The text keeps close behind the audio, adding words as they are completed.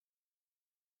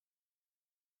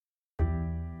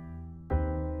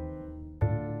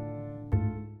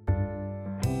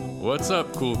What's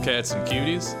up, cool cats and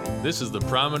cuties? This is the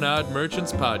Promenade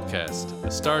Merchants Podcast, a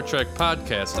Star Trek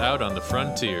podcast out on the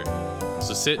frontier.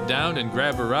 So sit down and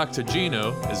grab a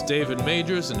Rocktagino as David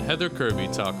Majors and Heather Kirby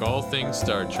talk all things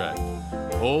Star Trek.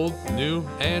 Old, new,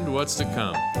 and what's to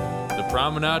come. The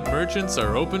Promenade Merchants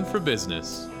are open for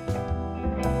business.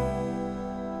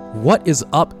 What is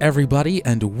up, everybody,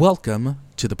 and welcome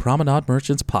to the Promenade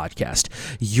Merchants Podcast,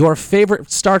 your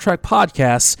favorite Star Trek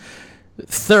podcast.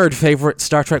 Third favorite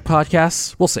Star Trek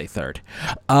podcasts. We'll say third.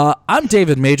 I'm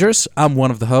David Majors. I'm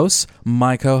one of the hosts.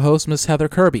 My co-host, Miss Heather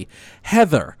Kirby.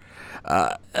 Heather,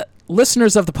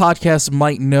 listeners of the podcast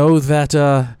might know that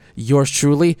yours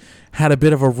truly had a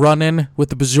bit of a run-in with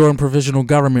the Bajoran Provisional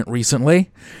Government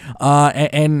recently,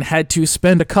 and had to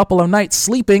spend a couple of nights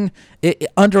sleeping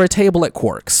under a table at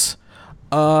Quark's.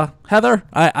 Heather,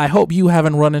 I hope you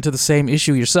haven't run into the same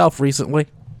issue yourself recently.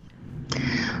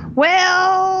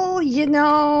 Well, you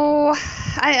know,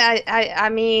 I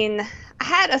mean, I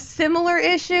had a similar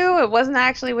issue. It wasn't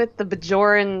actually with the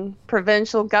Bajoran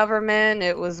provincial government.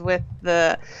 It was with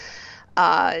the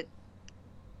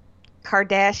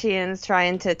Kardashians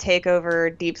trying to take over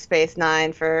Deep Space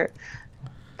Nine for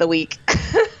the week.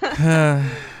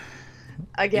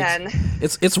 Again.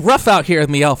 It's rough out here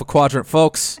in the Alpha Quadrant,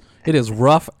 folks. It is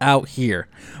rough out here.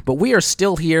 But we are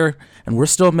still here, and we're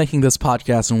still making this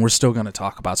podcast, and we're still going to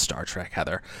talk about Star Trek,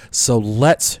 Heather. So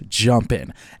let's jump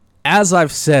in. As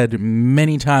I've said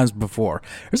many times before,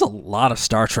 there's a lot of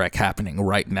Star Trek happening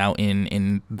right now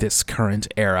in this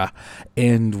current era,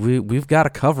 and we've got to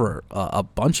cover a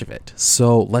bunch of it.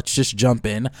 So let's just jump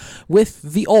in with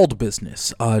the old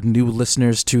business. New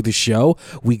listeners to the show,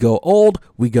 we go old,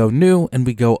 we go new, and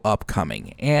we go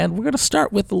upcoming. And we're going to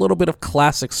start with a little bit of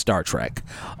classic Star Trek,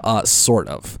 sort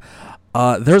of.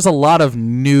 There's a lot of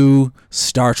new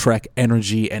Star Trek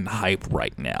energy and hype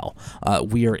right now.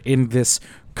 We are in this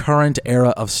current era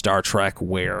of Star Trek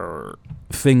where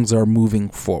things are moving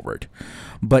forward.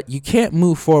 But you can't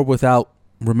move forward without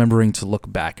remembering to look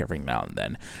back every now and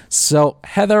then. So,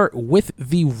 Heather, with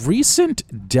the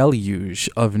recent deluge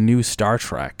of new Star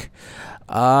Trek,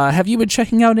 have you been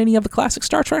checking out any of the classic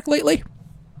Star Trek lately?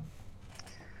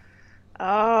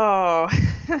 Oh,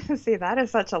 see, that is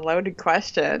such a loaded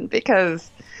question because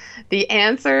the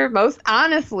answer, most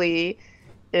honestly,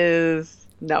 is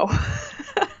no.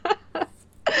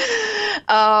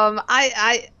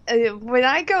 When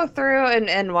I go through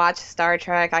and watch Star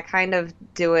Trek, I kind of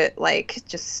do it like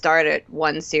just start at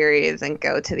one series and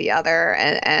go to the other,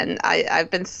 and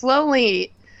I've been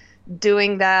slowly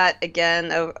doing that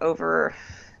again over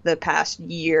the past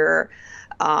year.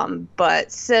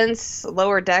 But since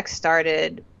Lower Decks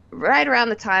started, right around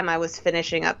the time I was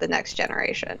finishing up The Next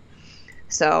Generation.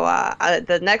 So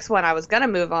the next one I was going to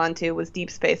move on to was Deep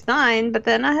Space Nine, but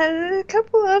then I had a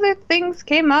couple other things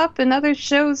came up and other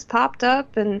shows popped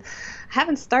up, and I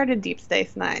haven't started Deep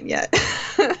Space Nine yet.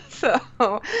 So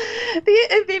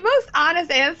the most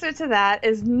honest answer to that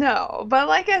is no. But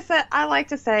like I said, I like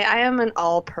to say I am an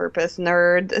all-purpose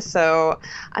nerd, so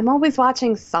I'm always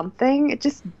watching something. It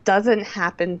just doesn't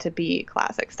happen to be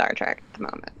classic Star Trek at the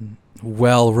moment.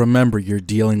 Well, remember, you're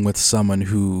dealing with someone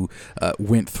who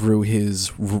went through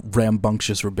his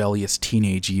rambunctious, rebellious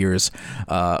teenage years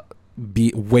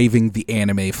waving the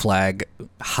anime flag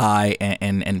high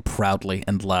and proudly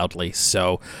and loudly.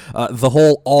 So the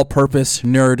whole all-purpose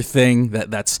nerd thing,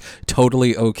 that's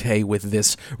totally okay with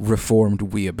this reformed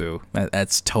weeaboo.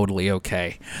 That's totally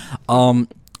okay.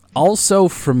 Also,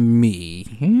 from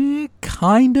me,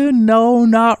 kinda no,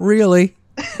 not really.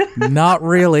 Not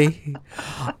really.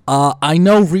 I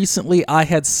know recently I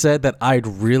had said that I'd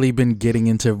really been getting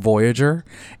into Voyager,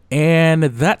 and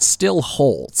that still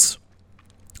holds.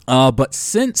 But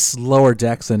since Lower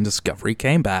Decks and Discovery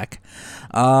came back,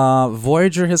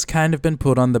 Voyager has kind of been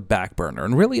put on the back burner,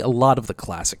 and really a lot of the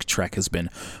classic Trek has been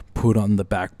put on the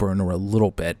back burner a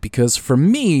little bit, because for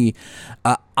me,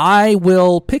 I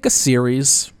will pick a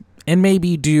series and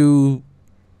maybe do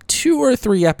 2 or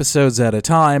 3 episodes at a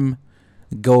time,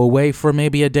 go away for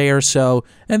maybe a day or so,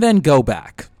 and then go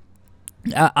back.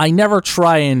 I never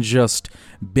try and just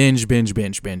binge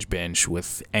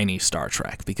with any Star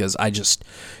Trek, because I just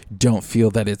don't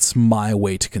feel that it's my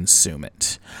way to consume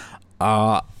it.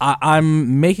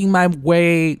 I'm making my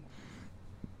way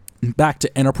back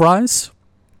to Enterprise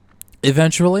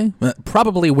eventually.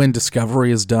 Probably when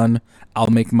Discovery is done,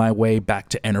 I'll make my way back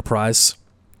to Enterprise.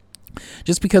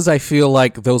 Just because I feel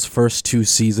like those first 2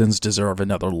 seasons deserve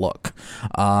another look.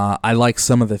 I like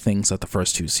some of the things of the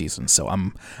first 2 seasons, so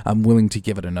I'm willing to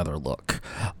give it another look.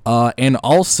 And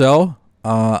also,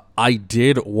 I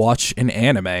did watch an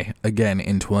anime again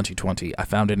in 2020. I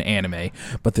found an anime,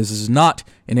 but this is not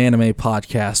an anime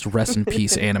podcast. Rest in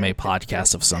peace, anime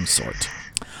podcast of some sort.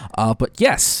 But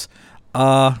yes,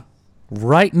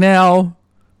 right now,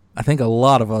 I think a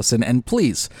lot of us, and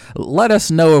please let us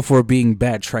know if we're being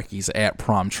bad Trekkies at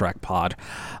Prom Trek Pod.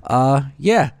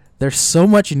 Yeah, there's so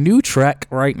much new Trek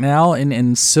right now,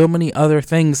 and so many other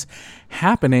things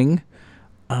happening.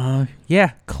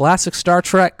 Yeah, classic Star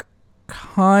Trek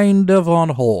kind of on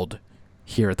hold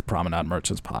here at the Promenade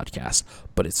Merchants podcast,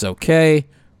 but it's okay.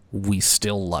 We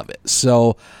still love it.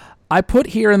 So I put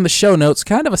here in the show notes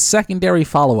kind of a secondary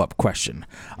follow-up question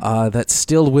that's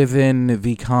still within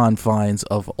the confines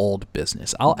of old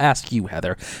business. I'll ask you,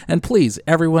 Heather, and please,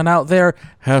 everyone out there,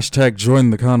 hashtag join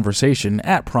the conversation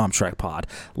at Prom Trek Pod.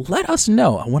 Let us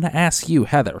know. I want to ask you,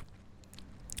 Heather,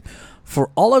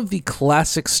 for all of the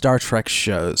classic Star Trek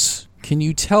shows, can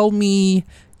you tell me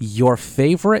your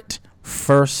favorite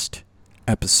first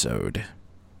episode?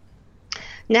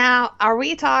 Now, are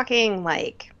we talking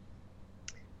like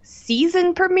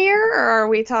season premiere, or are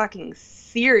we talking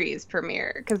series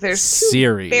premiere? Because there's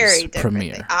series two very different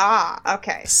premiere. things. Ah,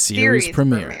 okay. Series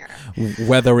premiere.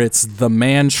 Whether it's The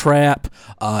Man Trap,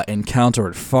 Encounter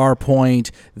at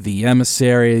Farpoint, The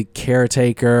Emissary,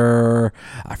 Caretaker,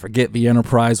 I forget the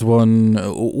Enterprise one.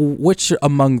 Which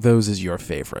among those is your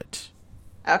favorite?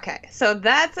 Okay, so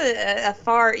that's a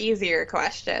far easier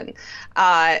question.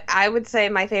 I would say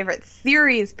my favorite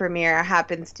series premiere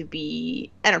happens to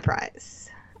be Enterprise,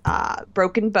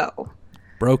 Broken Bow.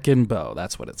 Broken Bow,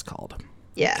 that's what it's called.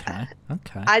 Yeah.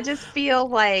 Okay. I just feel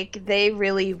like they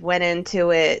really went into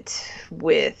it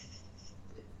with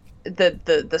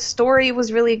the story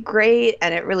was really great,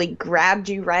 and it really grabbed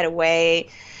you right away,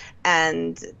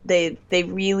 and they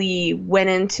really went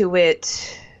into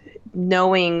it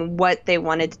knowing what they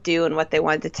wanted to do and what they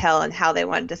wanted to tell and how they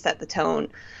wanted to set the tone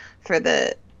for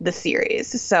the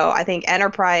series. So I think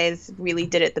Enterprise really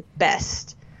did it the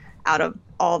best out of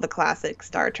all the classic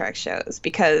Star Trek shows,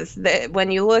 because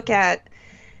when you look at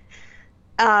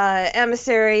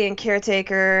Emissary and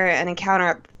Caretaker and Encounter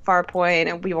at Farpoint,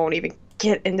 and we won't even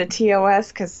get into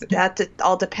TOS because that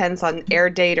all depends on air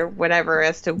date or whatever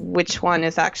as to which one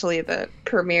is actually the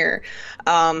premiere.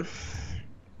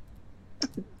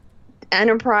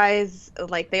 Enterprise,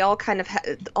 like, they all kind of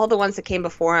all the ones that came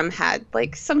before them had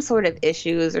like some sort of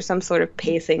issues or some sort of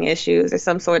pacing issues or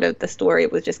some sort of, the story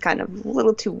was just kind of a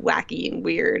little too wacky and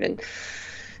weird and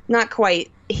not quite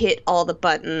hit all the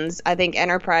buttons. I think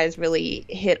Enterprise really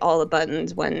hit all the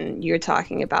buttons when you're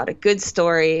talking about a good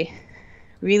story,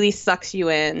 really sucks you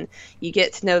in, you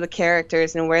get to know the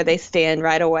characters and where they stand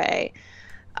right away.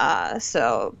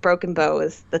 So Broken Bow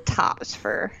is the tops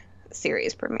for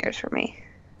series premieres for me.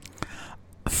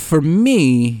 For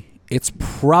me, it's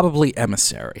probably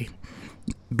Emissary,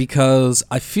 because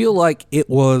I feel like it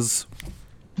was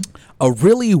a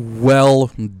really well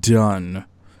done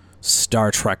Star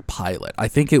Trek pilot. I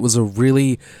think it was a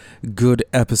really good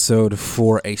episode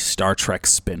for a Star Trek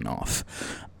spin-off.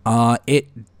 It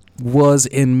was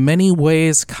in many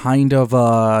ways kind of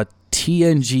a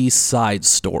TNG side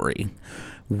story,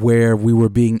 where we were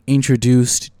being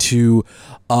introduced to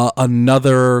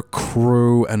another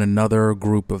crew and another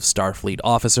group of Starfleet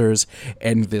officers,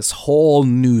 and this whole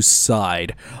new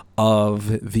side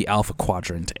of the Alpha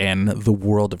Quadrant and the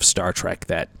world of Star Trek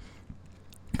that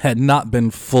had not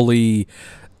been fully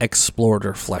explored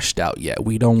or fleshed out yet.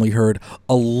 We'd only heard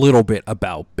a little bit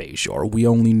about Bajor. We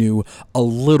only knew a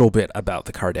little bit about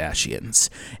the Kardashians.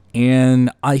 And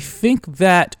I think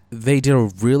that they did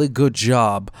a really good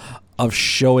job of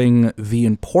showing the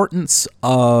importance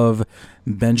of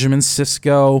Benjamin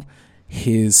Sisko,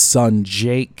 his son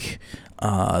Jake,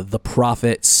 the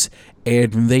Prophets,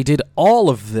 and they did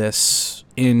all of this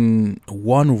in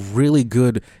one really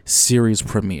good series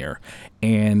premiere.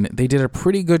 And they did a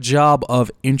pretty good job of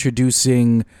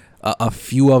introducing a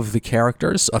few of the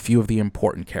characters, a few of the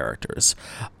important characters.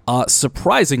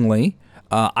 Surprisingly,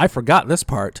 I forgot this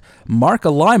part, Marc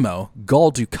Alaimo,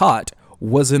 Gul Dukat,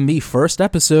 was in the first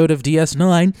episode of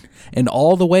DS9 and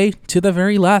all the way to the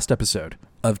very last episode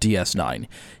of DS9.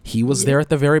 He was there at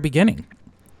the very beginning.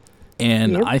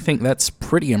 And I think that's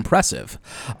pretty impressive.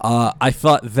 I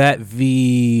thought that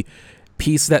the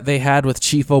piece that they had with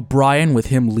Chief O'Brien, with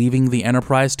him leaving the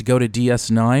Enterprise to go to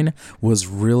DS9, was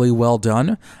really well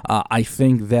done. I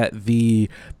think that the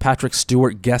Patrick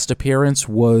Stewart guest appearance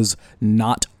was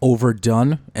not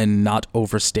overdone and not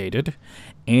overstated.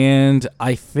 And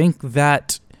I think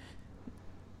that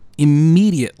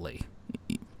immediately,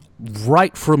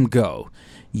 right from go,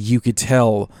 you could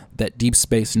tell that Deep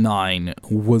Space Nine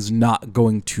was not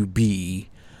going to be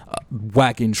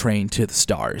wagon train to the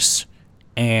stars.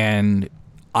 And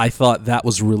I thought that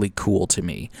was really cool to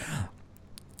me.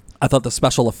 I thought the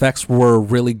special effects were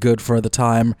really good for the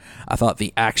time. I thought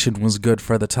the action was good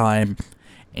for the time.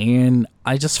 And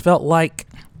I just felt like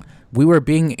we were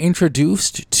being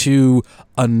introduced to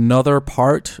another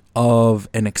part of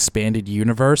an expanded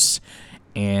universe.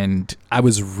 And I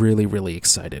was really, really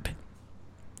excited.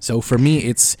 So for me,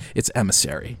 it's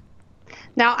Emissary.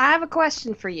 Now, I have a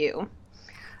question for you.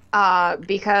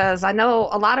 Because I know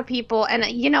a lot of people, and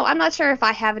I'm not sure if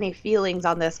I have any feelings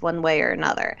on this one way or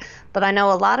another, but I know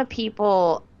a lot of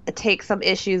people take some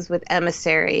issues with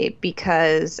Emissary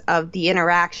because of the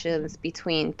interactions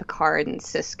between Picard and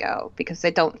Sisko, because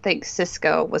they don't think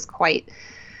Sisko was quite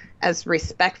as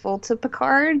respectful to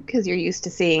Picard, because you're used to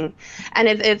seeing, and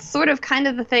it's sort of kind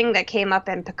of the thing that came up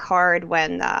in Picard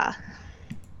when I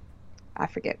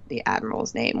forget the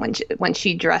Admiral's name, when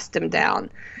she dressed him down.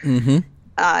 Mm-hmm.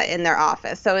 In their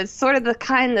office. So it's sort of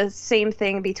the same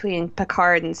thing between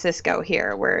Picard and Sisko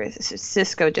here, where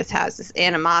Sisko just has this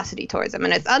animosity towards him,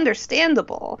 and it's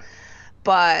understandable.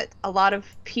 But a lot of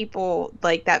people,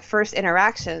 like that first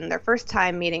interaction, their first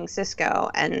time meeting Sisko,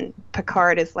 and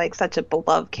Picard is like such a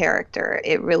beloved character.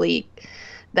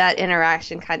 That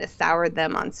interaction kind of soured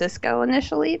them on Sisko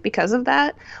initially because of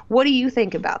that. What do you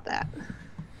think about that?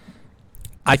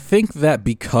 I think that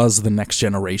because The Next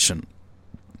Generation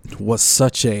was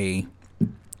such a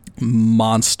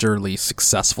monsterly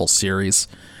successful series,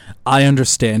 I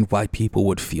understand why people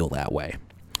would feel that way.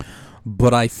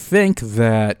 But I think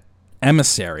that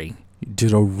Emissary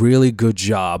did a really good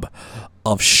job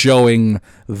of showing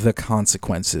the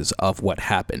consequences of what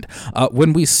happened.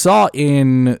 When we saw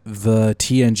in the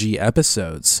TNG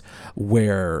episodes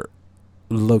where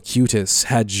Locutus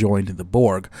had joined the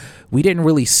Borg, we didn't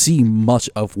really see much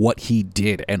of what he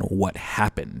did and what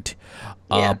happened.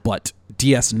 Yeah. But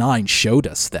DS9 showed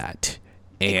us that.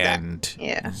 And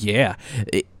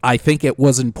I think it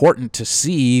was important to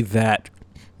see that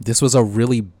this was a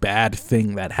really bad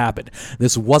thing that happened.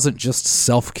 This wasn't just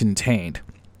self-contained.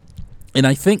 And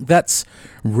I think that's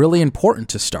really important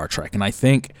to Star Trek. And I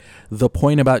think the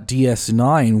point about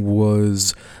DS9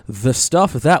 was the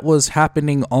stuff that was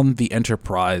happening on the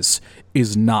Enterprise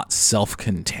is not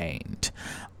self-contained.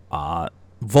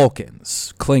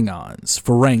 Vulcans, Klingons,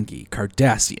 Ferengi,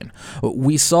 Cardassian.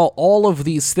 We saw all of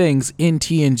these things in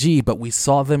TNG, but we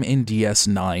saw them in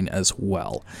DS9 as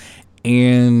well.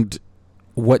 And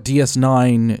what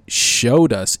DS9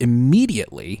 showed us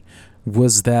immediately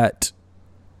was that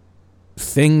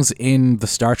things in the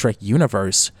Star Trek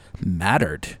universe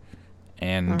mattered.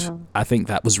 And I think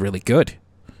that was really good.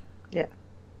 Yeah.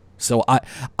 So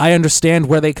I understand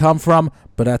where they come from,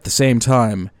 but at the same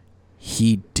time,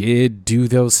 he did do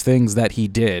those things that he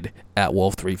did at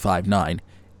Wolf 359.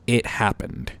 It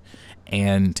happened.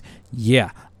 And yeah,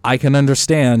 I can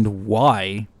understand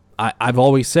why. I've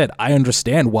always said I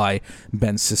understand why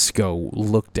Ben Sisko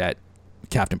looked at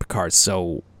Captain Picard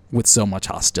with so much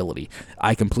hostility.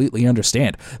 I completely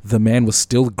understand. The man was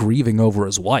still grieving over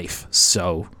his wife.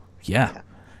 So yeah.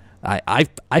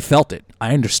 I felt it.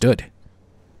 I understood.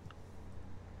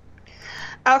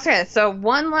 Okay, so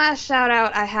one last shout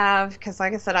out I have, because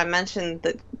like I said, I mentioned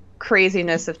the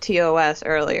craziness of TOS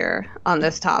earlier on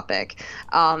this topic.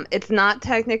 It's not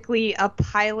technically a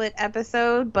pilot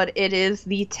episode, but it is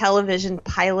the television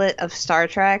pilot of Star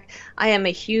Trek. I am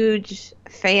a huge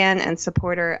fan and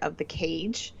supporter of The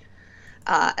Cage.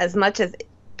 As much as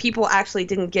people actually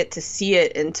didn't get to see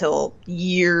it until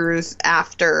years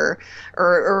after,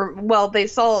 or they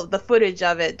saw the footage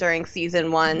of it during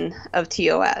season 1 of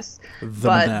TOS. The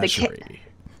Menagerie.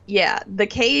 The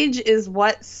Cage is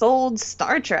what sold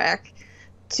Star Trek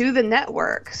to the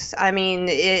networks. I mean,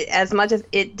 as much as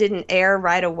it didn't air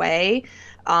right away,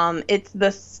 it's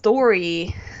the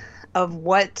story of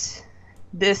what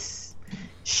this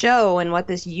show and what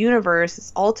this universe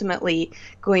is ultimately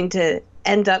going to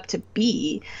end up to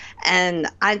be. And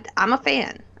I'm a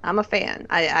fan.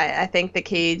 I think The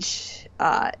Cage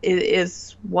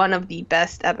is one of the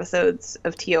best episodes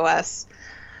of TOS,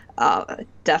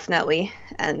 definitely.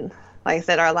 And like I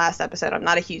said, our last episode, I'm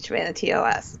not a huge fan of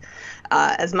TOS.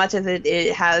 As much as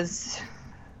it has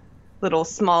little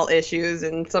small issues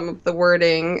and some of the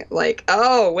wording, like,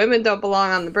 oh, women don't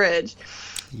belong on the bridge.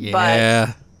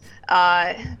 Yeah.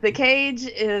 But The Cage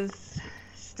is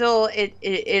still,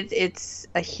 it's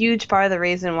a huge part of the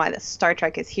reason why the Star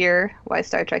Trek is here, why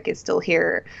Star Trek is still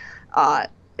here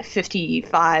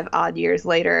 55 odd years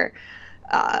later.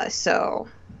 So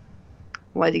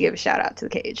wanted to give a shout out to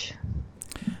The Cage.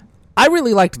 I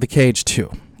really liked The Cage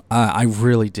too. I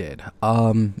really did.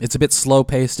 It's a bit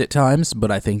slow-paced at times,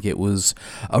 but I think it was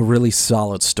a really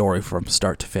solid story from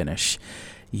start to finish.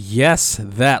 Yes,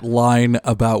 that line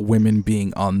about women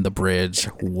being on the bridge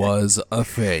was a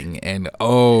thing, and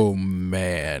oh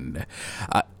man.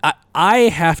 I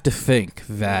have to think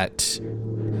that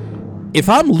if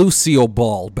I'm Lucille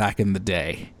Ball back in the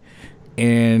day,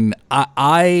 and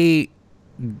I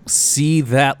see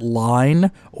that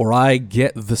line, or I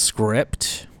get the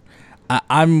script,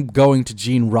 I'm going to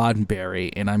Gene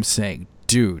Roddenberry and I'm saying,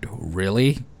 dude,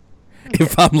 really?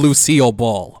 If I'm Lucille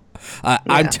Ball,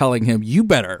 I'm telling him, you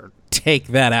better take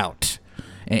that out.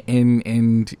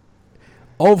 And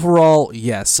overall,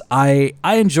 yes, I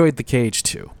enjoyed The Cage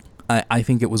too. I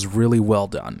think it was really well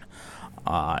done,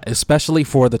 especially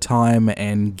for the time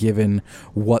and given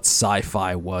what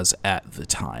sci-fi was at the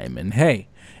time. And hey,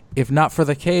 if not for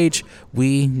The Cage,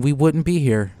 we wouldn't be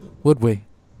here, would we?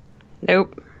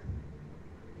 Nope.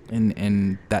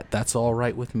 And that's all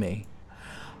right with me.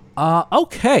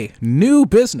 Okay, new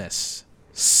business.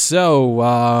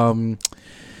 So,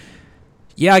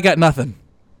 yeah, I got nothing.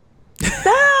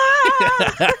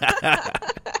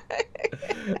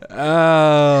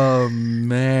 Oh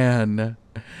man.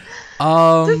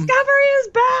 Discovery is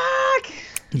back.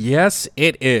 Yes,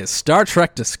 it is. Star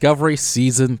Trek Discovery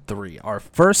Season 3. Our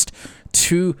first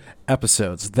 2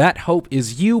 episodes. That Hope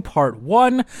Is You, Part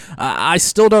 1. I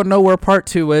still don't know where Part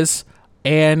 2 is.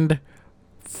 And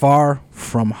Far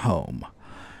From Home.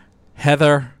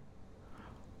 Heather,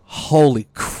 holy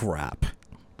crap.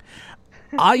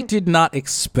 I did not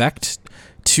expect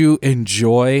to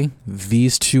enjoy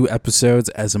these 2 episodes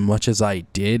as much as I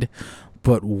did.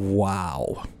 But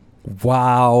wow.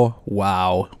 Wow,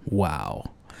 wow,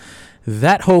 wow.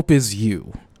 That Hope Is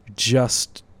You.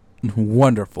 Just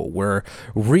wonderful. We're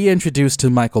reintroduced to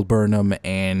Michael Burnham,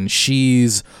 and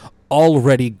she's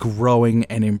already growing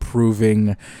and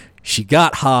improving. She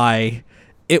got high.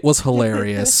 It was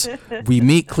hilarious. We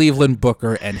meet Cleveland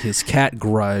Booker and his cat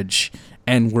Grudge,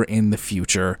 and we're in the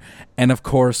future. And of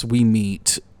course, we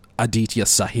meet Aditya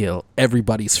Sahil,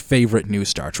 everybody's favorite new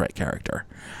Star Trek character.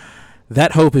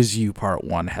 That Hope Is You, Part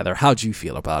 1. Heather, how'd you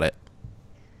feel about it?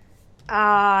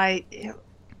 I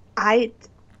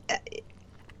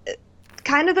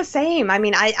kind of the same. I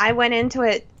mean, I went into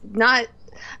it not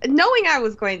knowing I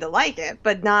was going to like it,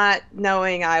 but not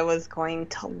knowing I was going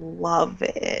to love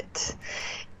it.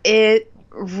 It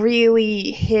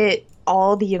really hit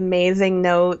all the amazing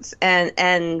notes,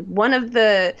 and one of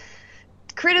the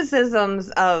criticisms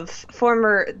of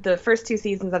the first 2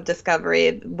 seasons of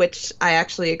Discovery, which I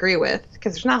actually agree with,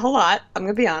 because there's not a whole lot, I'm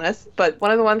going to be honest, but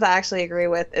one of the ones I actually agree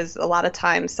with is a lot of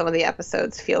times some of the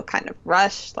episodes feel kind of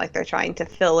rushed, like they're trying to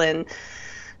fill in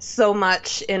so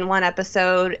much in one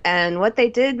episode. And what they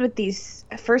did with these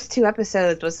first 2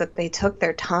 episodes was that they took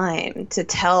their time to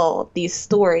tell these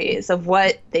stories of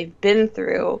what they've been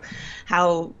through,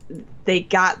 how they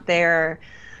got there,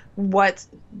 what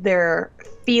they're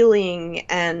feeling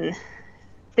and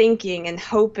thinking and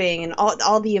hoping, and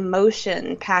all the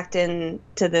emotion packed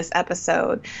into this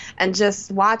episode. And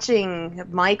just watching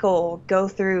Michael go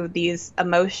through these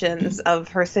emotions of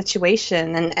her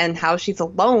situation and how she's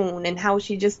alone and how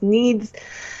she just needs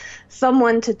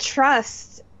someone to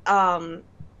trust. Wow.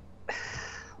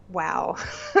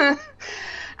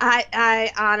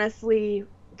 I honestly,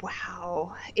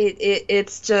 wow.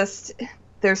 It's just,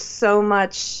 there's so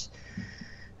much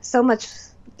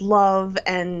love,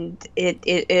 and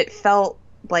it felt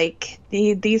like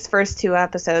these first 2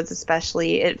 episodes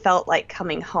especially, it felt like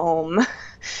coming home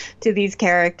to these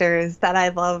characters that I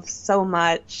love so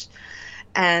much,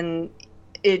 and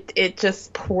it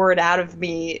just poured out of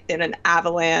me in an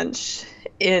avalanche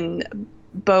in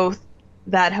both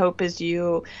That Hope Is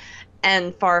You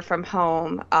and Far From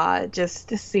Home.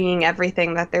 Just seeing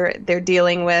everything that they're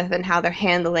dealing with and how they're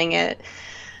handling it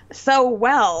so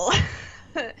well.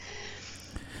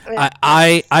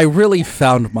 I really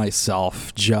found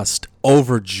myself just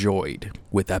overjoyed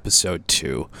with episode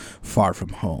 2, Far From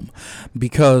Home,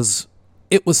 because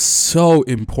it was so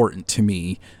important to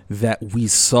me that we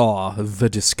saw the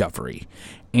Discovery.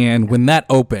 And when that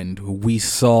opened, we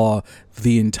saw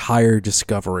the entire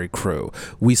Discovery crew.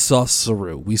 We saw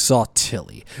Saru, we saw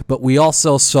Tilly, but we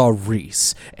also saw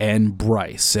Reese and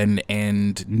Bryce and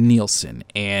Nielsen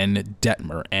and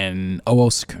Detmer and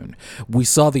Oosakun. We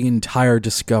saw the entire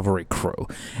Discovery crew.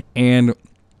 And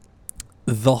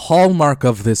the hallmark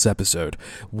of this episode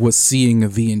was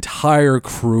seeing the entire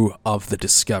crew of the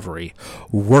Discovery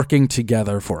working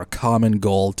together for a common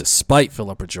goal, despite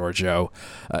Philippa Georgiou,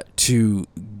 to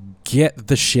get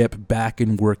the ship back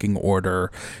in working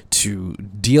order, to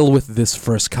deal with this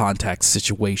first contact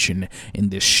situation in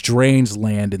this strange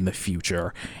land in the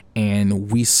future. And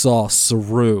we saw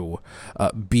Saru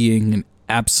being an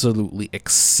absolutely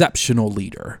exceptional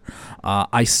leader.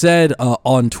 I said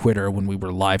on Twitter when we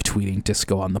were live tweeting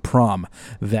Disco on the Prom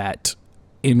that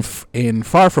in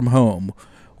Far From Home,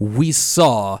 we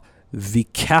saw the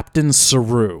Captain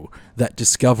Saru that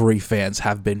Discovery fans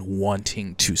have been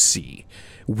wanting to see.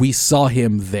 We saw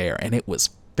him there, and it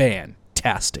was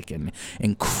fantastic and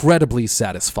incredibly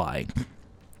satisfying.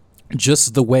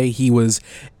 Just the way he was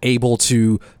able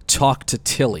to talk to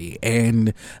Tilly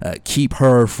and keep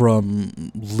her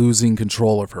from losing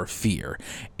control of her fear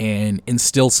and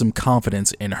instill some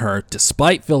confidence in her,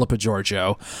 despite Philippa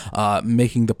Georgiou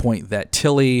making the point that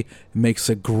Tilly makes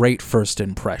a great first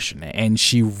impression, and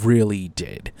she really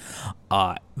did.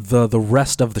 The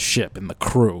rest of the ship and the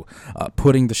crew,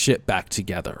 putting the ship back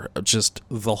together, just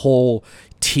the whole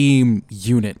team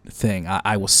unit thing,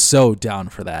 I was so down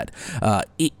for that.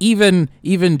 Even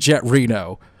Jet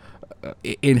Reno,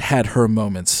 it had her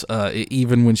moments,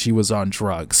 even when she was on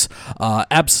drugs.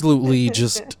 Absolutely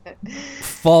just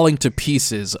falling to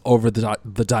pieces over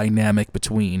the dynamic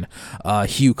between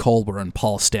Hugh Culber and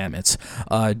Paul Stamets.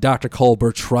 Dr.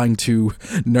 Culber trying to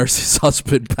nurse his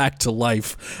husband back to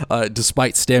life,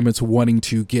 despite Stamets wanting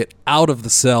to get out of the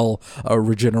cell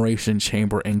regeneration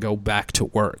chamber and go back to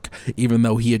work, even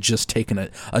though he had just taken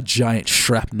a giant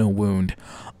shrapnel wound.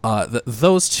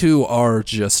 Those two are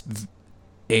just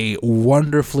a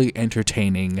wonderfully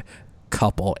entertaining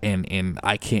couple, and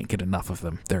I can't get enough of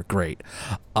them. They're great.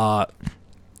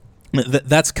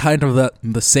 That's kind of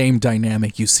the same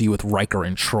dynamic you see with Riker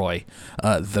and Troy,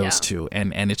 those two,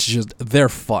 and it's just, they're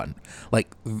fun.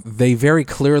 Like, they very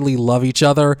clearly love each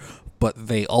other, but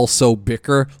they also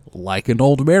bicker like an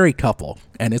old married couple,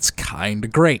 and it's kind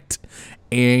of great.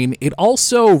 And it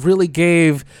also really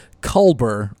gave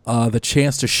Culber the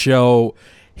chance to show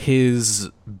his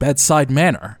bedside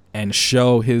manner and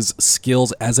show his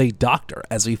skills as a doctor,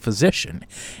 as a physician.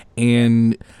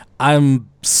 And I'm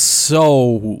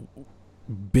so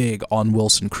big on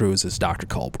Wilson Cruz as Dr.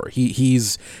 Culber.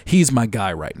 He's my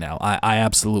guy right now. I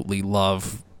absolutely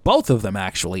love both of them,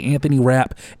 actually, Anthony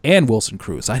Rapp and Wilson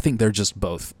Cruz. I think they're just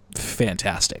both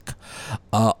fantastic.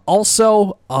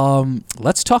 Also,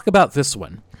 let's talk about this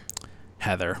one,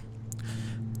 Heather.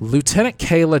 Lieutenant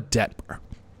Kayla Detmer.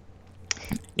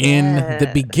 In the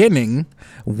beginning,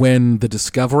 when the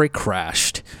Discovery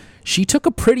crashed, she took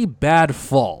a pretty bad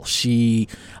fall. She,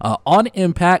 on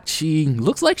impact, she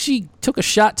looks like she took a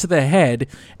shot to the head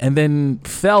and then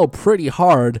fell pretty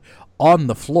hard on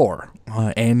the floor.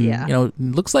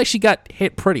 Looks like she got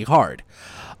hit pretty hard.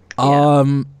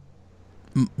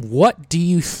 What do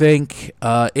you think?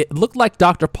 It looked like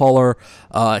Dr. Pollard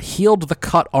healed the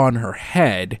cut on her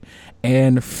head,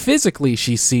 and physically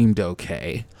she seemed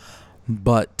okay.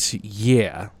 But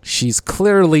yeah, she's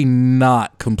clearly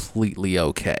not completely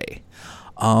okay.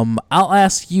 I'll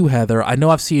ask you, Heather. I know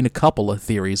I've seen a couple of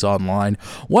theories online.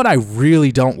 One I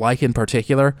really don't like in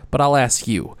particular, but I'll ask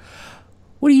you.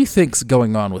 What do you think's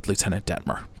going on with Lieutenant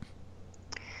Detmer?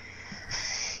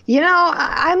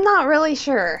 I'm not really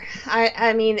sure.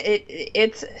 I mean,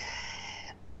 it's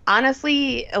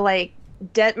honestly, like,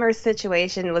 Detmer's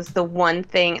situation was the one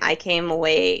thing I came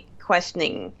away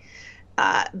questioning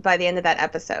by the end of that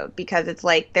episode, because it's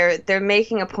like they're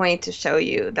making a point to show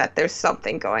you that there's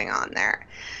something going on there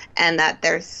and that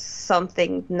there's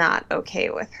something not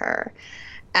okay with her.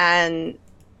 And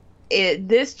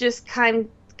this just kind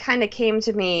of came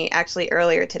to me actually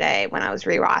earlier today when I was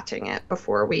rewatching it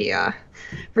before we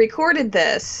recorded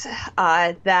this,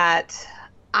 that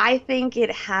I think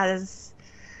it has,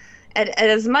 and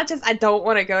as much as I don't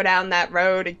want to go down that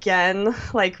road again,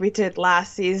 like we did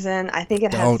last season, I think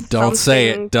it has don't say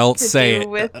it. Don't to say do it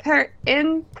with her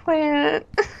implant.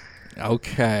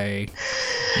 Okay.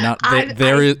 Now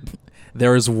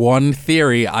there is one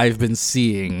theory I've been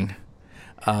seeing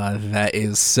that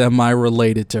is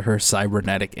semi-related to her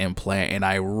cybernetic implant, and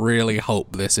I really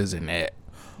hope this isn't it.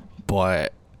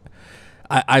 But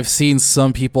I've seen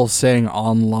some people saying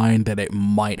online that it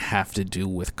might have to do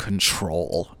with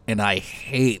control, and I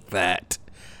hate that.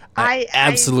 I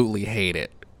absolutely hate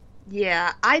it.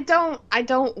 Yeah, I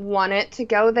don't want it to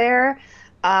go there.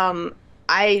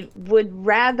 I would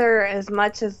rather, as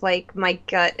much as like my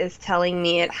gut is telling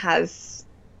me it has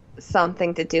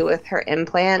something to do with her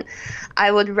implant,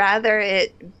 I would rather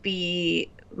it be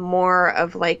more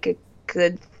of like a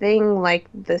good thing, like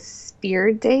the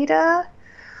spear data,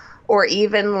 or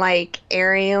even like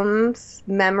Arium's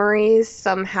memories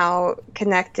somehow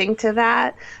connecting to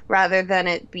that, rather than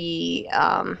it be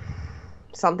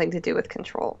something to do with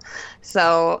control.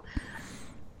 So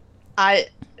I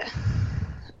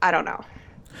don't know.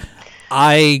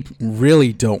 I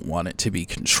really don't want it to be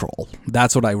control.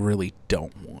 That's what I really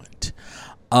don't want.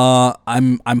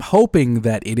 I'm hoping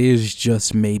that it is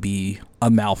just maybe a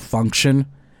malfunction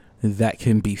that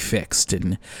can be fixed,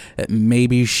 and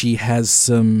maybe she has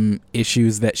some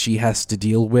issues that she has to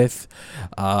deal with.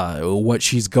 What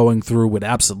she's going through would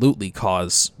absolutely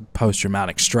cause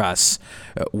post-traumatic stress,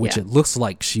 which it looks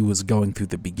like she was going through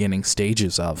the beginning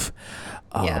stages of.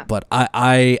 But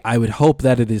I would hope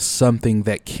that it is something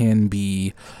that can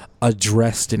be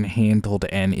addressed and handled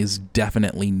and is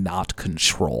definitely not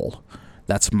control.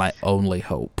 That's my only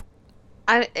hope.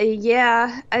 I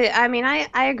mean,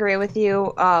 I agree with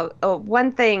you.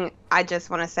 One thing I just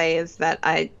want to say is that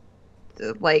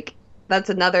that's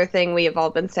another thing we have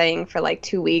all been saying for like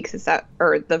 2 weeks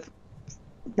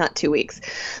not 2 weeks.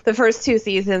 The first 2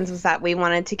 seasons was that we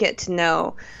wanted to get to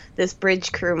know this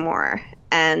bridge crew more.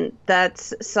 And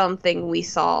that's something we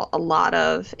saw a lot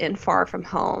of in Far From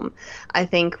Home. I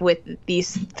think with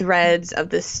these threads of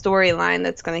this storyline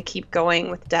that's going to keep going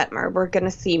with Detmer, we're going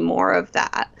to see more of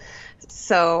that.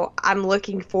 So I'm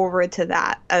looking forward to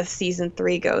that as season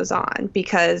 3 goes on,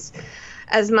 because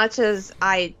as much as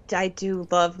I do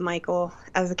love Michael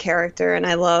as a character, and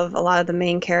I love a lot of the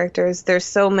main characters, there's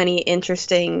so many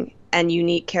interesting and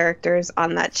unique characters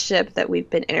on that ship that we've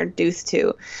been introduced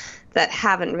to that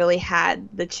haven't really had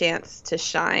the chance to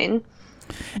shine.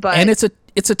 And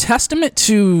it's a testament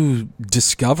to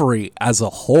Discovery as a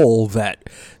whole that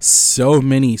so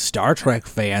many Star Trek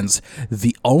fans,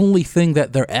 the only thing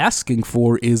that they're asking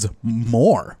for is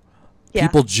more. Yeah.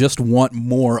 People just want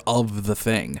more of the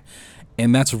thing.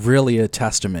 And that's really a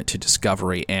testament to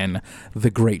Discovery and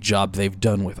the great job they've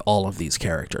done with all of these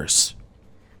characters.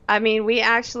 I mean, we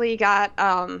actually got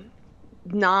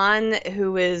Nan,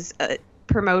 who is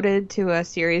promoted to a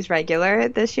series regular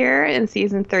this year in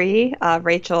season 3,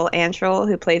 Rachel Antrell,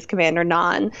 who plays Commander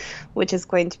Nan, which is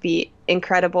going to be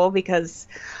incredible because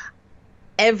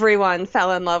everyone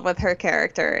fell in love with her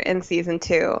character in season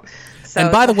 2. So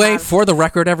and by the way, for the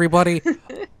record, everybody,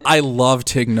 I love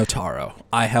Tig Notaro.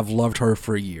 I have loved her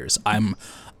for years.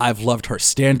 I've loved her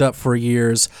stand-up for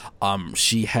years.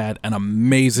 She had an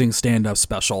amazing stand-up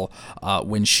special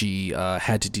when she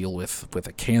had to deal with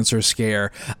a cancer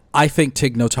scare. I think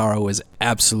Tig Notaro is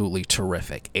absolutely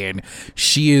terrific, and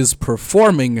she is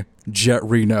performing Jet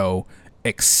Reno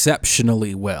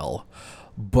exceptionally well.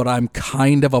 But I'm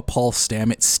kind of a Paul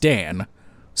Stamets stan,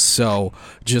 so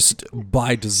just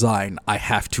by design, I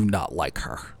have to not like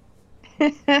her.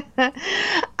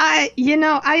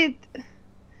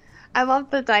 I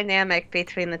love the dynamic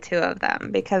between the two of them,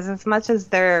 because as much as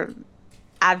they're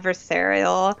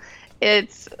adversarial,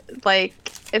 it's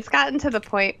gotten to the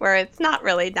point where it's not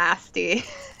really nasty.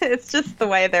 It's just the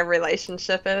way their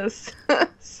relationship is.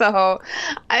 So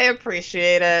I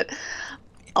appreciate it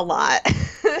a lot.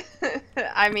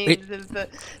 I mean,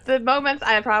 the moments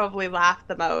I probably laughed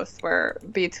the most were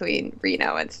between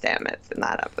Reno and Stamets in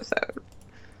that episode.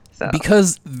 So.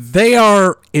 Because they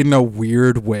are, in a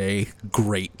weird way,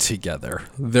 great together.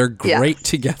 They're great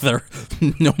together,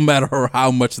 no matter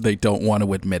how much they don't want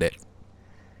to admit it.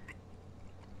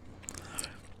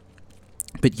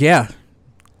 But yeah,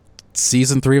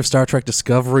 season 3 of Star Trek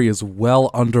Discovery is well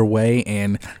underway,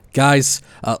 and guys,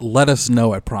 let us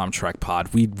know at Prom Trek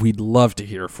Pod. We'd love to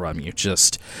hear from you.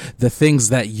 Just the things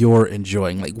that you're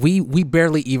enjoying. Like we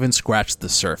barely even scratched the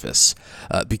surface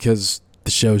because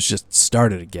the show's just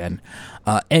started again.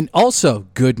 And also,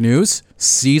 good news,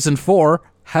 season 4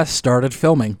 has started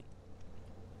filming.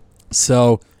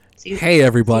 So, hey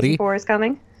everybody. Season 4 is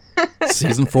coming?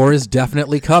 Season 4 is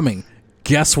definitely coming.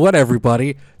 Guess what,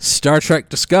 everybody? Star Trek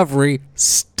Discovery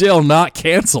still not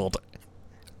canceled.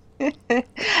 And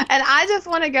I just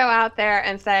want to go out there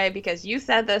and say, because you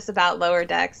said this about Lower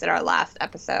Decks in our last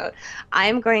episode, I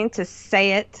am going to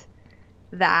say it,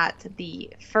 that the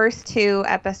first 2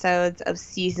 episodes of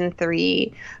season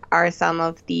 3 are some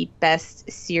of the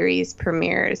best series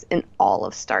premieres in all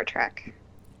of Star Trek.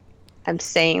 I'm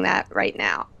saying that right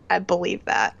now. I believe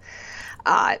that.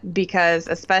 Because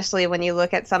especially when you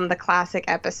look at some of the classic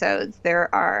episodes,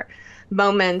 there are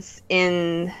moments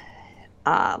in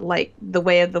like The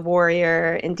Way of the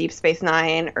Warrior in Deep Space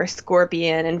Nine or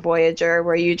Scorpion in Voyager,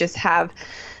 where you just have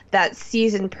that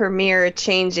season premiere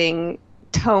changing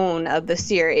tone of the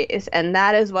series, and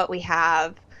that is what we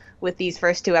have with these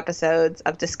first 2 episodes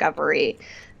of Discovery.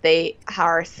 They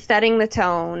are setting the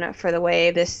tone for the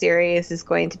way this series is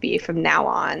going to be from now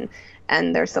on,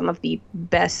 and they're some of the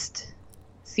best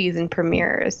season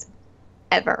premieres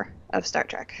ever of Star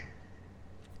Trek.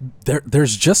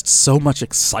 there's just so much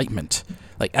excitement.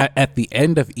 Like at the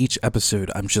end of each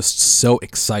episode, I'm just so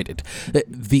excited. At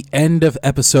the end of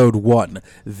episode 1,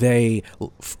 they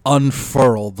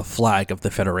unfurl the flag of the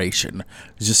Federation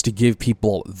just to give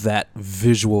people that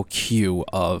visual cue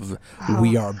of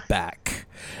we are back.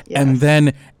 Yes. And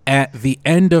then at the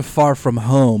end of Far From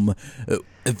Home,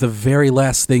 the very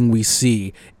last thing we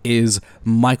see is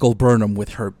Michael Burnham with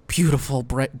her beautiful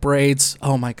braids.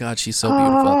 Oh my God, she's so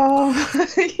beautiful. Oh,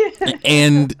 yeah.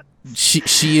 And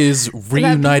she is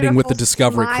reuniting with the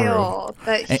Discovery smile, crew.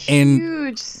 That and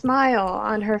huge smile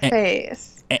on her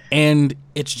face. And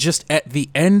it's just at the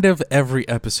end of every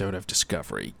episode of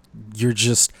Discovery, you're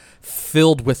just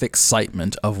filled with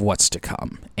excitement of what's to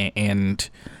come. And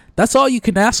that's all you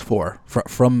can ask for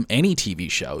from any TV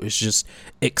show, is just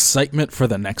excitement for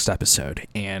the next episode.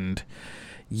 And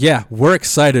yeah, we're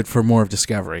excited for more of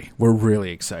Discovery. We're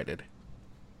really excited.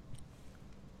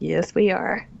 Yes, we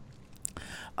are.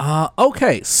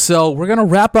 Okay, so we're going to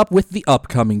wrap up with the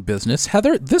upcoming business.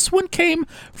 Heather, this one came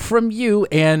from you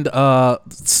and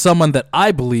someone that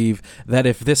I believe that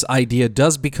if this idea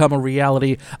does become a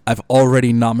reality, I've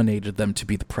already nominated them to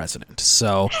be the president.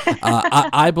 So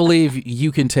I believe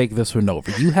you can take this one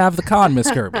over. You have the con, Miss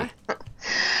Kirby.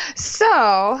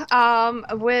 So,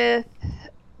 with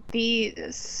the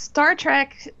Star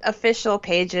Trek official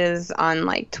pages on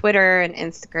like Twitter and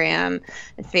Instagram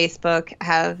and Facebook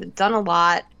have done a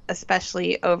lot,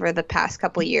 especially over the past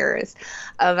couple years,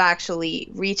 of actually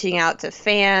reaching out to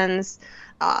fans,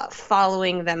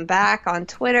 following them back on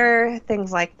Twitter,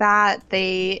 things like that.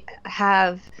 They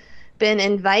have been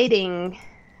inviting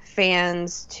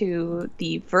fans to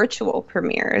the virtual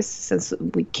premieres, since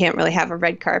we can't really have a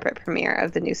red carpet premiere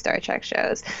of the new Star Trek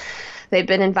shows. They've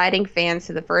been inviting fans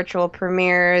to the virtual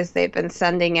premieres. They've been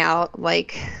sending out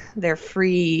like their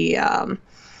free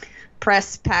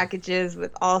press packages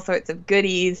with all sorts of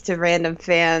goodies to random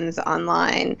fans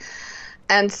online.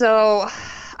 And so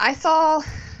I saw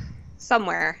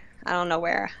somewhere, I don't know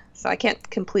where, so I can't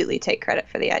completely take credit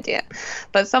for the idea,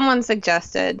 but someone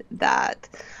suggested that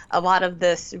a lot of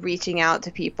this reaching out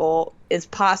to people is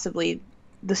possibly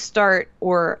the start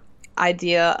or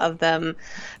idea of them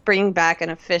bringing back an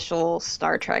official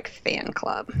Star Trek fan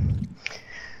club,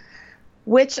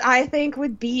 which I think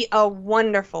would be a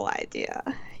wonderful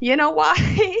idea. You know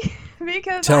why?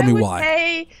 Because Tell me would why.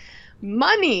 pay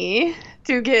money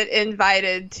to get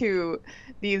invited to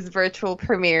these virtual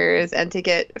premieres and to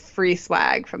get free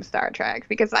swag from Star Trek,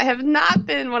 because I have not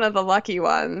been one of the lucky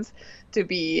ones to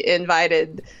be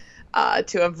invited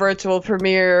to a virtual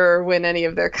premiere or win any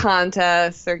of their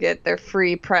contests or get their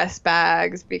free press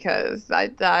bags, because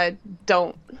I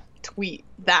don't tweet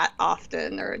that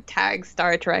often or tag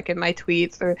Star Trek in my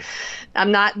tweets, or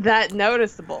I'm not that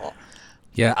noticeable.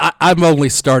 Yeah, I've only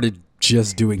started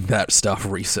just doing that stuff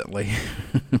recently.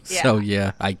 So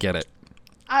yeah, I get it.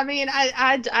 I mean,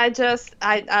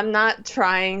 I'm not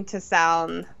trying to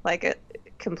sound like a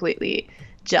completely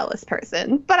jealous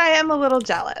person, but I am a little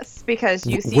jealous because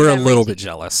you see we're a little bit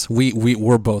jealous.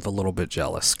 We're both a little bit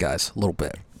jealous, guys. A little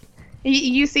bit.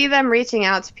 You see them reaching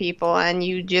out to people, and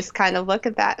you just kind of look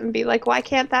at that and be like, why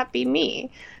can't that be me?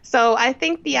 So I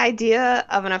think the idea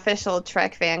of an official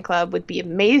Trek fan club would be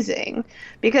amazing,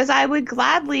 because I would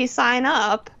gladly sign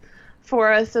up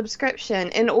for a subscription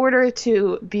in order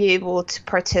to be able to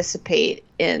participate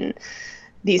in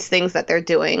these things that they're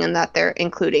doing and that they're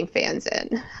including fans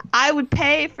in. I would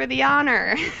pay for the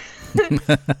honor.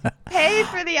 Pay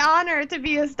for the honor to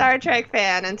be a Star Trek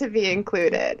fan and to be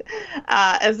included.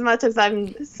 As much as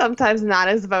I'm sometimes not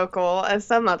as vocal as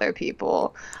some other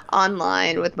people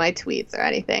online with my tweets or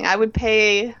anything, I would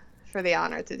pay for the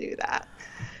honor to do that.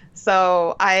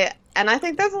 So I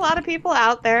think there's a lot of people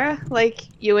out there like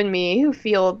you and me who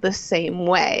feel the same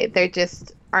way. They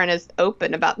just aren't as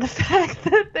open about the fact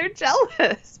that they're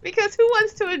jealous, because who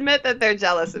wants to admit that they're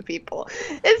jealous of people?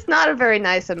 It's not a very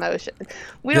nice emotion.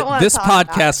 We don't want this to talk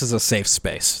podcast is a safe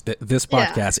space. This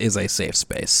podcast is a safe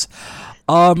space.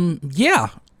 I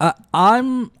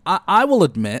will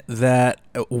admit that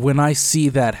when I see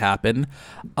that happen,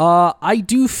 I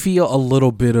do feel a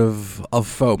little bit of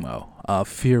FOMO,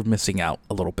 fear of missing out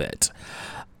a little bit.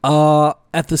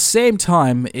 At the same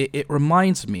time, it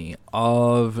reminds me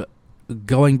of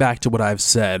going back to what I've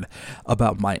said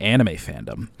about my anime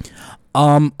fandom.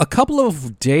 A couple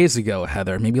of days ago,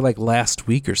 Heather, maybe like last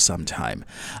week or sometime,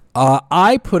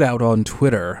 I put out on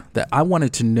Twitter that I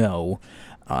wanted to know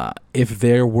if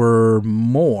there were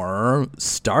more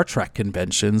Star Trek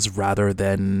conventions rather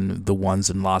than the ones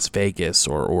in Las Vegas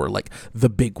or like the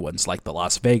big ones like the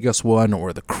Las Vegas one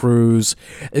or the cruise,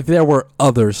 if there were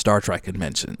other Star Trek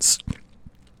conventions.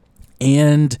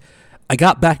 And I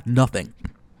got back nothing.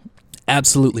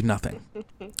 Absolutely nothing.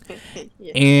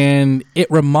 Yeah. And it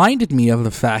reminded me of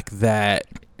the fact that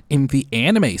in the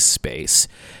anime space,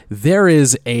 there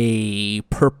is a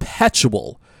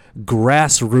perpetual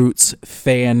grassroots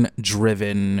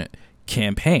fan-driven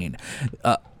campaign.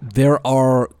 There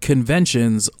are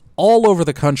conventions all over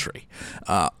the country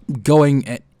going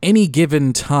at any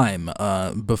given time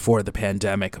before the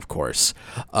pandemic, of course.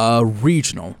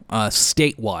 Regional,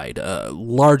 statewide,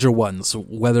 larger ones,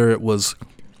 whether it was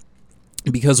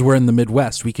because we're in the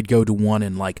Midwest, we could go to one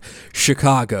in like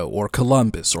Chicago or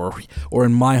Columbus or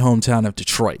in my hometown of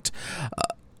Detroit.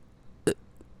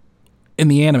 In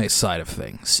the anime side of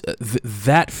things,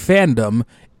 that fandom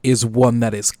is one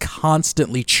that is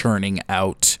constantly churning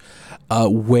out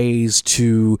ways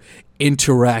to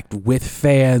interact with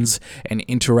fans and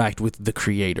interact with the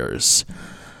creators.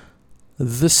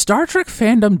 The Star Trek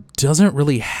fandom doesn't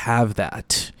really have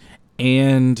that.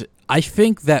 And I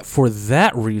think that for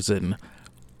that reason,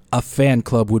 a fan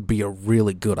club would be a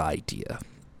really good idea.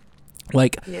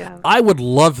 Like, Yeah. I would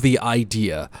love the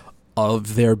idea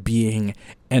of there being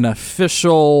an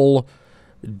official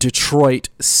Detroit,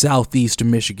 Southeast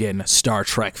Michigan Star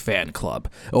Trek fan club.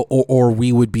 Or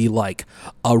we would be like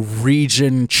a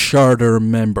region charter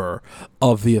member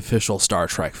of the official Star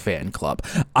Trek fan club.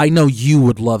 I know you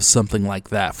would love something like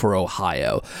that for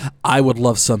Ohio. I would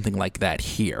love something like that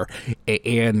here.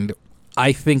 And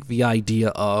I think the idea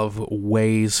of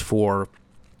ways for,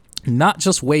 not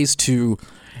just ways to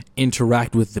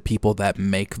interact with the people that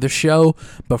make the show,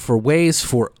 but for ways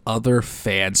for other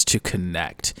fans to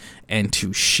connect and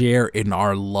to share in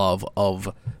our love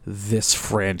of this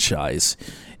franchise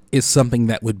is something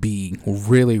that would be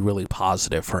really, really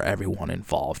positive for everyone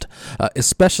involved.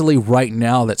 Especially right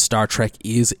now that Star Trek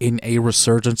is in a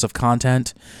resurgence of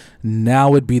content, now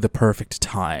would be the perfect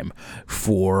time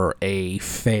for a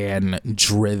fan-driven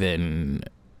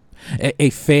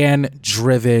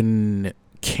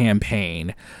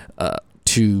campaign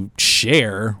to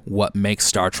share what makes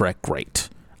Star Trek great.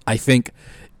 I think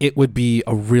it would be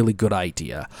a really good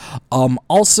idea.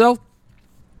 Also,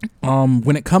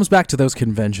 when it comes back to those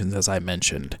conventions, as I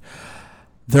mentioned,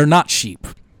 they're not cheap.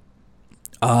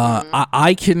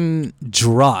 I can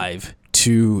drive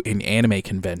to an anime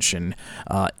convention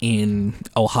in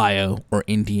Ohio or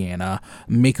Indiana,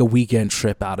 make a weekend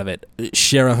trip out of it,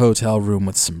 share a hotel room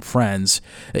with some friends,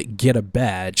 get a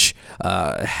badge,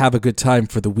 have a good time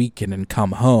for the weekend and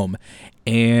come home.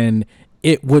 And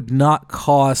it would not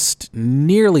cost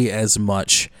nearly as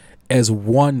much as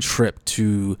one trip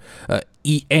to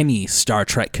any Star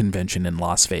Trek convention in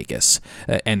Las Vegas,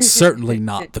 and certainly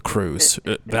not the cruise.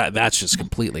 That's just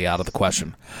completely out of the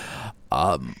question.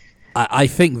 I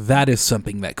think that is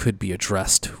something that could be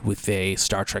addressed with a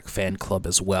Star Trek fan club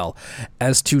as well,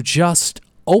 as to just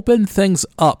open things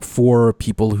up for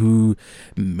people who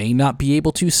may not be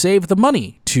able to save the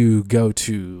money to go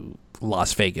to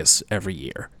Las Vegas every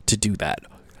year to do that.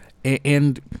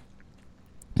 And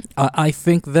I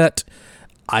think that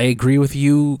I agree with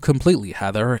you completely,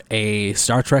 Heather. A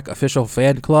Star Trek official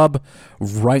fan club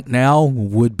right now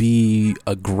would be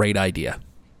a great idea.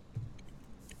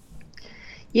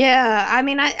 Yeah, I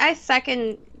mean, I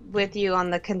second with you on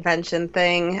the convention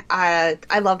thing. I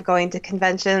love going to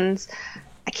conventions.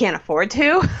 I can't afford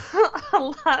to a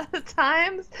lot of the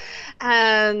times,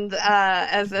 and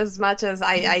as much as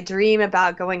I dream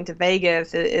about going to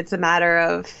Vegas, it's a matter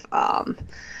of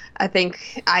I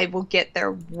think I will get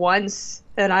there once,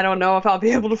 and I don't know if I'll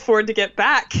be able to afford to get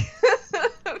back.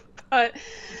 But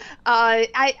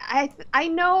I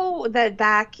know that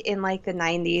back in like the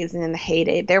 90s and in the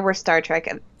heyday, there were Star Trek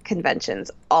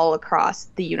conventions all across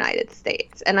the United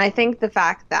States. And I think the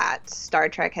fact that Star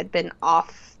Trek had been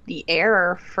off the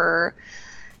air for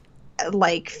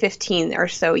like 15 or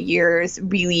so years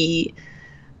really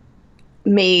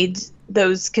made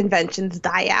those conventions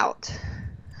die out.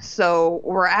 So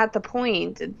we're at the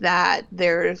point that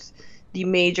there's the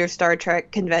major Star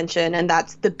Trek convention, and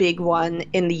that's the big one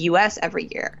in the U.S. every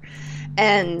year.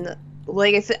 And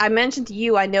like I said, I mentioned to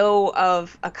you, I know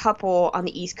of a couple on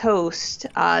the East Coast.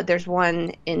 There's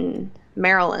one in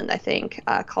Maryland, I think,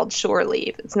 called Shore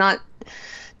Leave. It's not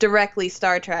directly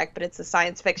Star Trek, but it's a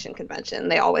science fiction convention.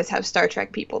 They always have Star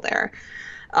Trek people there.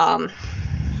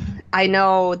 I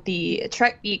know the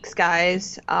Trek Geeks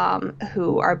guys,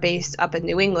 who are based up in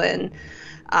New England,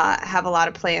 have a lot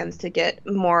of plans to get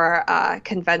more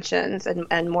conventions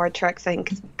and more Trek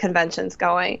conventions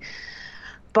going.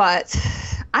 But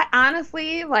I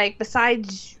honestly, like,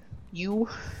 besides you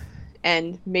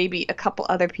and maybe a couple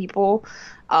other people,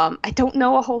 I don't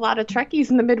know a whole lot of Trekkies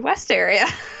in the Midwest area.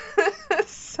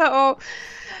 So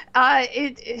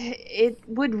It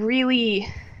would really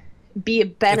be a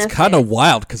benefit. It's kind of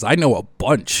wild because I know a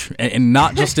bunch, and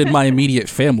not just in my immediate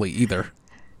family either.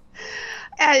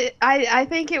 I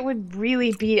think it would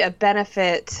really be a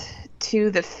benefit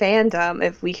to the fandom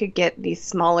if we could get these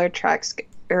smaller treks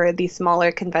or these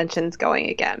smaller conventions going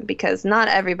again, because not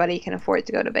everybody can afford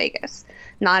to go to Vegas.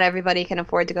 Not everybody can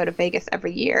afford to go to Vegas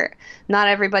every year. Not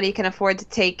everybody can afford to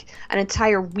take an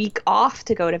entire week off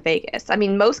to go to Vegas. I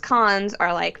mean, most cons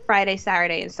are like Friday,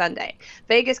 Saturday, and Sunday.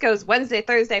 Vegas goes Wednesday,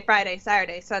 Thursday, Friday,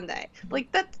 Saturday, Sunday. Like,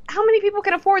 that's how many people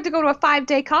can afford to go to a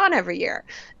 5-day con every year?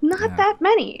 Not that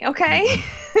many, okay?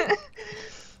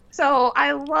 So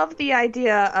I love the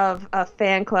idea of a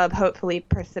fan club hopefully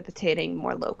precipitating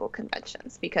more local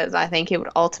conventions, because I think it would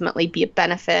ultimately be a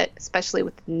benefit, especially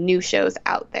with new shows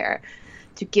out there,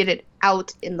 to get it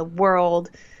out in the world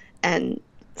and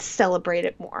celebrate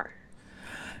it more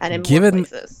and in more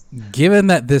places. Given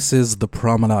that this is the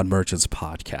Promenade Merchants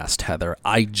podcast, Heather,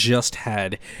 I just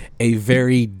had a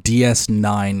very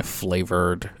DS9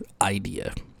 flavored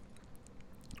idea.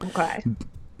 Okay.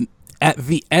 At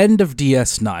the end of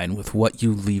DS9, with What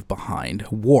You Leave Behind,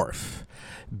 Worf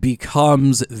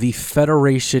becomes the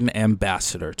Federation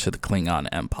ambassador to the Klingon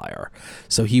Empire.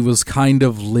 So he was kind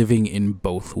of living in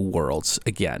both worlds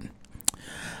again.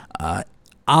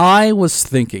 I was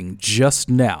thinking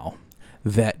just now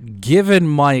that given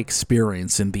my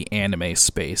experience in the anime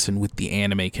space and with the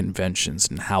anime conventions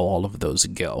and how all of those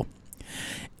go,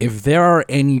 if there are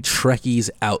any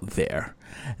Trekkies out there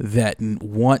that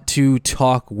want to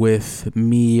talk with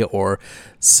me or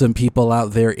some people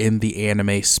out there in the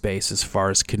anime space as far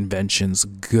as conventions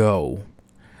go,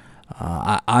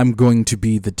 I'm going to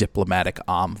be the diplomatic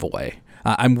envoy.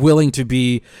 I'm willing to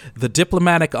be the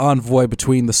diplomatic envoy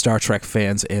between the Star Trek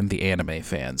fans and the anime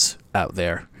fans out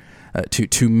there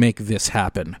to make this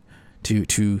happen,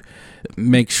 to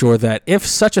make sure that if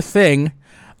such a thing,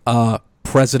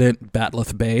 President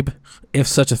Batleth Babe, if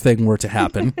such a thing were to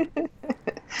happen,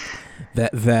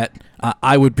 that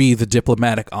I would be the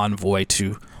diplomatic envoy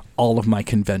to all of my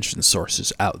convention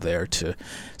sources out there to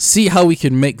see how we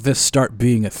can make this start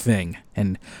being a thing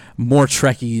and more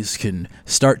Trekkies can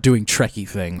start doing Trekkie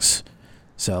things.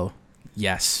 So,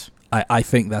 yes, I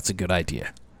think that's a good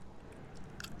idea.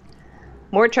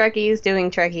 More Trekkies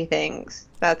doing Trekkie things.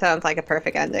 That sounds like a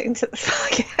perfect ending to the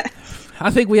podcast.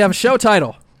 I think we have a show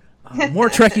title. More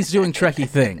Trekkies doing Trekkie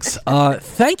things.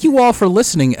 Thank you all for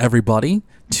listening, everybody,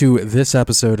 to this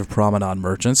episode of Promenade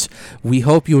Merchants. We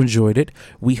hope you enjoyed it.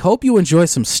 We hope you enjoy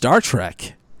some Star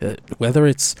Trek. Whether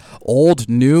it's old,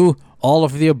 new, all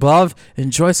of the above,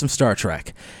 enjoy some Star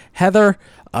Trek. Heather,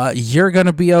 you're going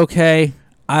to be okay.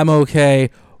 I'm okay.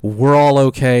 We're all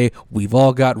okay. We've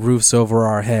all got roofs over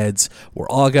our heads. We're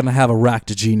all going to have a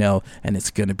Raktajino, and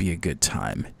it's going to be a good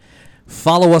time.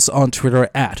 Follow us on Twitter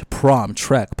at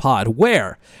PromTrekPod,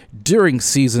 where, during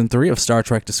Season 3 of Star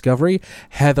Trek Discovery,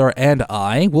 Heather and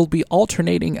I will be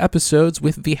alternating episodes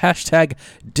with the hashtag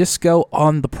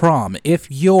DiscoOnTheProm. If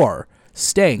you're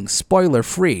staying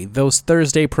spoiler-free those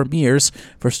Thursday premieres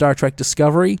for Star Trek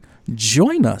Discovery,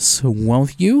 join us,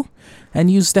 won't you? And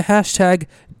use the hashtag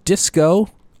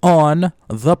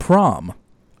DiscoOnTheProm.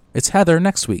 It's Heather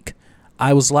next week.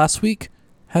 I was last week.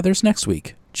 Heather's next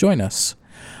week. Join us.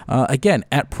 Again,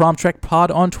 at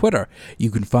PromTrekPod on Twitter. You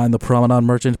can find the Promenade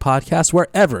Merchant podcast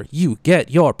wherever you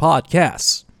get your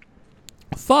podcasts.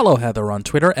 Follow Heather on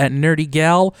Twitter at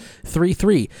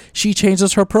NerdyGal33. She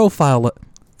changes her profile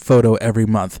photo every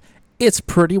month. It's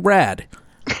pretty rad.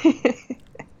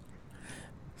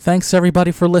 Thanks,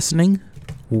 everybody, for listening.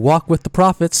 Walk with the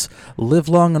prophets, live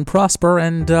long and prosper,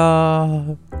 and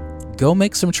go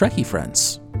make some Trekkie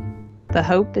friends. The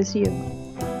hope is you.